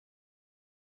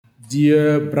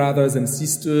Dear brothers and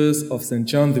sisters of St.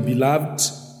 John the Beloved,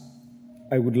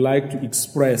 I would like to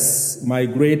express my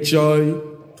great joy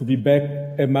to be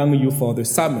back among you for the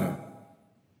summer.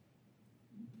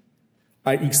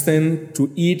 I extend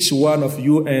to each one of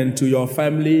you and to your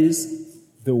families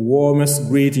the warmest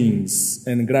greetings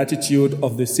and gratitude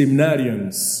of the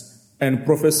seminarians and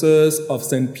professors of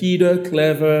St. Peter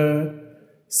Claver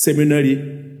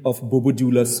Seminary of Bobo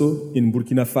Dioulasso in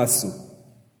Burkina Faso.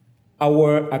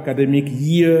 Our academic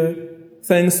year,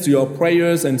 thanks to your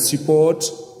prayers and support,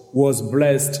 was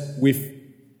blessed with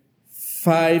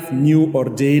 5 new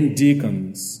ordained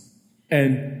deacons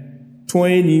and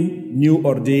 20 new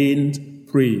ordained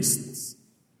priests.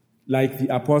 Like the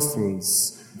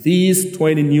apostles, these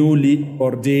 20 newly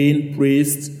ordained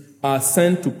priests are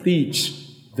sent to preach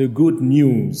the good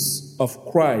news of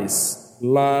Christ's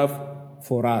love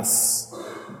for us.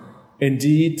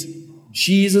 Indeed,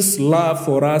 Jesus' love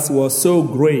for us was so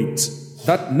great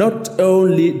that not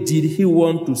only did he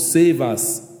want to save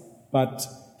us, but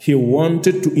he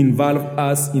wanted to involve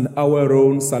us in our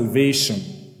own salvation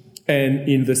and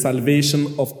in the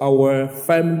salvation of our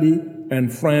family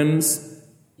and friends,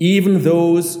 even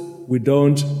those we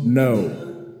don't know.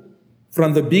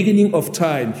 From the beginning of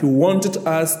time, he wanted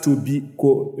us to be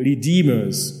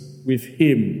co-redeemers with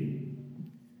him.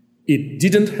 It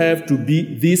didn't have to be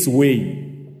this way.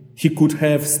 He could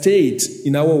have stayed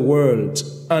in our world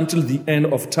until the end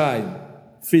of time,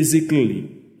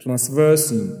 physically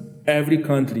traversing every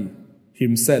country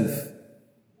himself.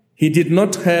 He did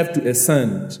not have to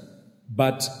ascend,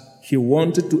 but he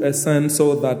wanted to ascend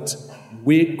so that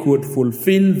we could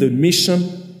fulfill the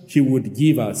mission he would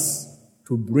give us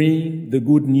to bring the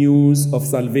good news of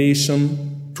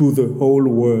salvation to the whole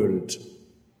world.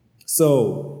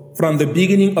 So, from the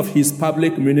beginning of his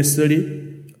public ministry,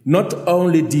 not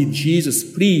only did Jesus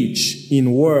preach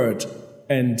in word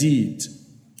and deed,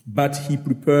 but he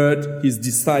prepared his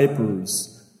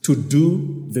disciples to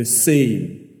do the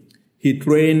same. He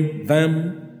trained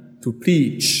them to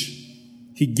preach.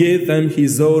 He gave them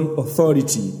his own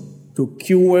authority to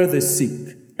cure the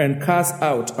sick and cast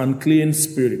out unclean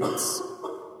spirits.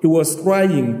 He was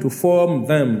trying to form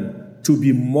them to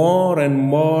be more and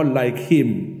more like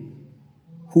him,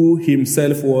 who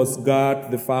himself was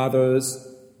God the Father's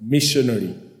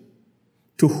missionary,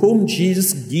 to whom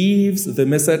Jesus gives the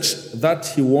message that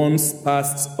he wants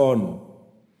passed on.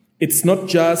 It's not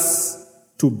just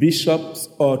to bishops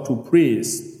or to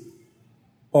priests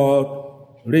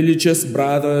or religious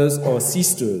brothers or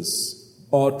sisters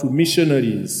or to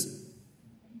missionaries.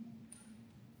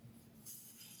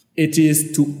 It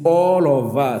is to all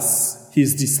of us,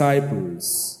 his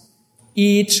disciples,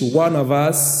 each one of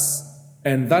us,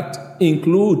 and that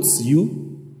includes you.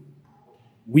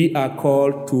 We are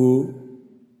called to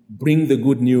bring the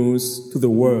good news to the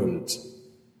world.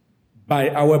 By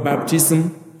our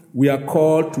baptism, we are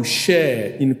called to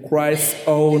share in Christ's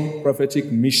own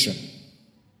prophetic mission.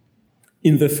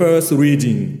 In the first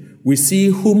reading, we see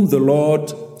whom the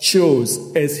Lord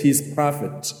chose as his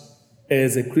prophet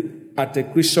at a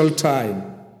crucial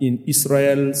time in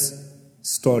Israel's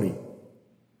story.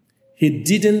 He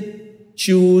didn't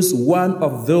choose one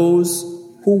of those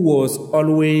who was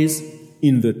always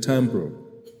in the temple.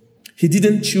 He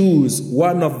didn't choose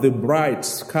one of the bright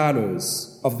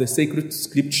scholars of the sacred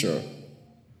scripture.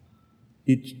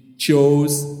 He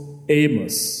chose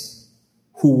Amos,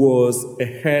 who was a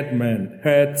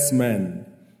herdsman,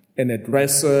 and a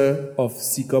dresser of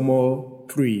sycamore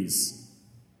trees.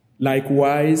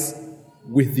 Likewise,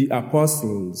 with the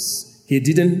apostles, he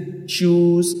didn't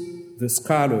choose the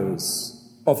scholars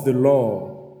of the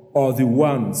law or the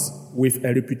ones with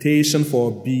a reputation for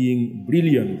being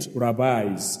brilliant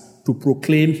rabbis to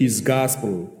proclaim his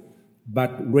gospel,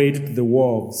 but raided the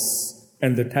wolves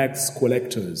and the tax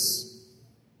collectors.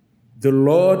 The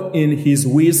Lord, in his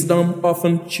wisdom,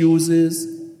 often chooses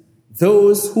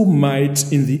those who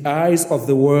might, in the eyes of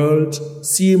the world,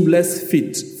 seem less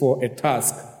fit for a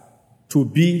task to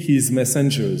be his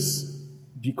messengers,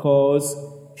 because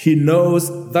he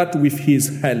knows that with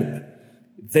his help,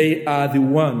 they are the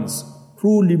ones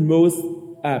truly most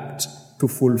apt to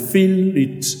fulfill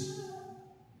it.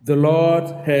 The Lord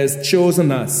has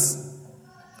chosen us.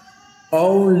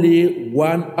 Only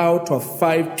 1 out of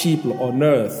 5 people on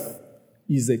earth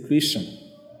is a Christian.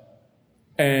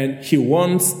 And he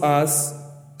wants us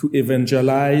to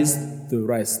evangelize the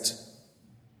rest.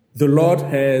 The Lord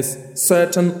has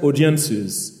certain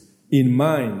audiences in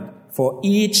mind for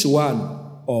each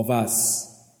one of us.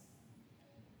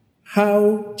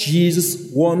 How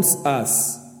Jesus wants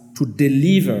us to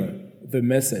deliver the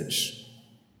message.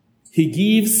 He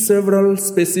gives several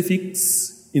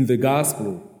specifics in the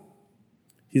gospel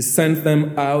He sent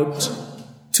them out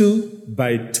 2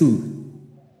 by 2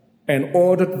 and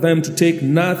ordered them to take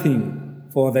nothing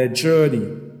for their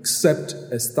journey except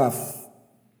a staff.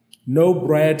 No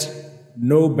bread,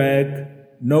 no bag,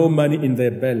 no money in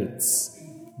their belts,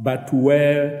 but to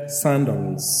wear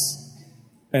sandals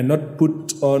and not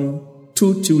put on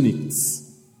 2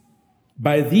 tunics.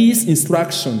 By these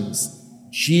instructions,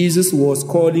 Jesus was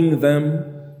calling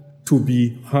them to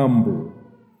be humble,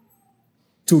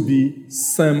 to be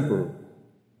simple,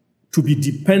 to be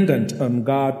dependent on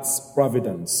God's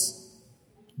providence.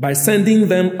 By sending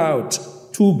them out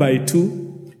 2 by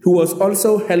 2, he was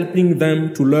also helping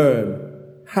them to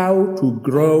learn how to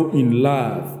grow in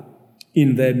love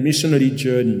in their missionary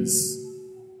journeys.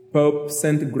 Pope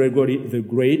St. Gregory the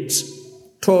Great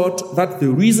taught that the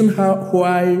reason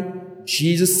why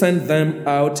Jesus sent them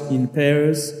out in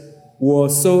pairs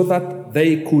was so that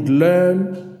they could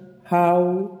learn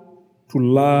how to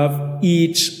love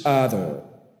each other,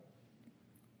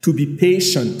 to be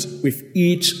patient with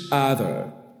each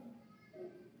other,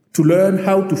 to learn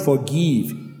how to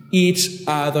forgive each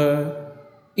other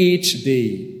each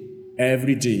day,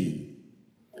 every day.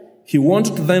 He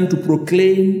wanted them to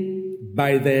proclaim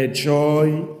by their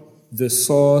joy the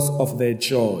source of their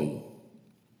joy,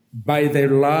 by their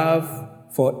love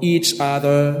for each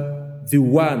other, the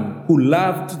one who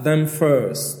loved them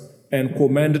first and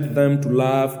commanded them to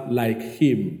love like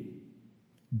him,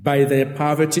 by their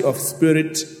poverty of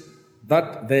spirit,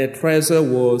 that their treasure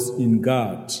was in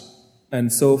God,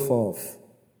 and so forth.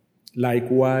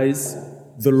 Likewise,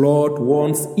 the Lord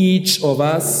wants each of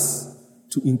us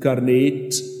to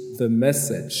incarnate the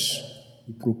message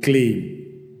we proclaim.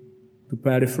 To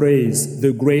paraphrase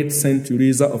the great Saint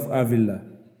Teresa of Avila,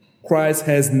 Christ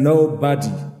has no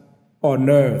body on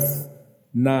earth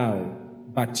now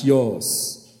but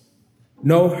yours,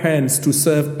 no hands to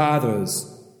serve others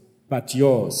but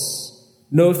yours,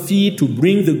 no feet to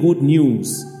bring the good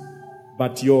news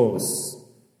but yours.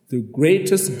 The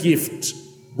greatest gift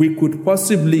we could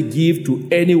possibly give to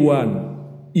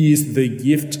anyone is the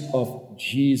gift of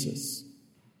Jesus,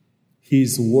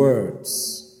 his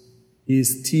words,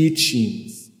 his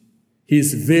teachings,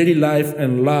 his very life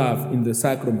and love in the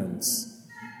sacraments.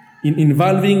 In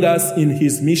involving us in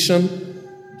his mission,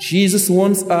 Jesus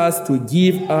wants to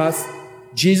give us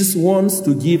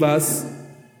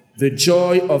the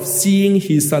joy of seeing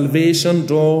his salvation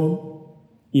dawn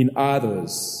in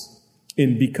others,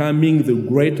 in becoming the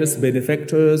greatest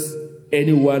benefactors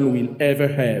anyone will ever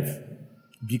have,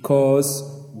 because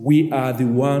we are the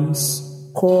ones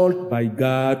called by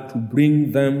God to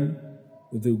bring them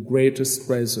the greatest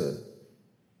treasure.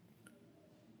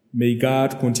 May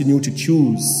God continue to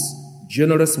choose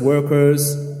generous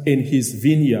workers in his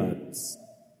vineyards.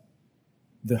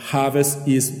 The harvest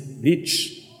is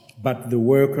rich, but the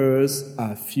workers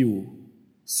are few.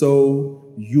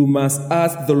 So you must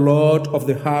ask the Lord of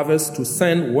the harvest to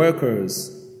send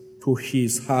workers to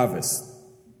his harvest.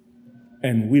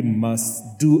 And we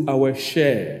must do our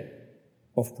share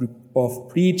of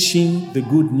preaching the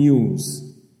good news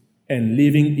and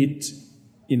living it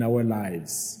in our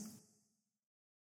lives.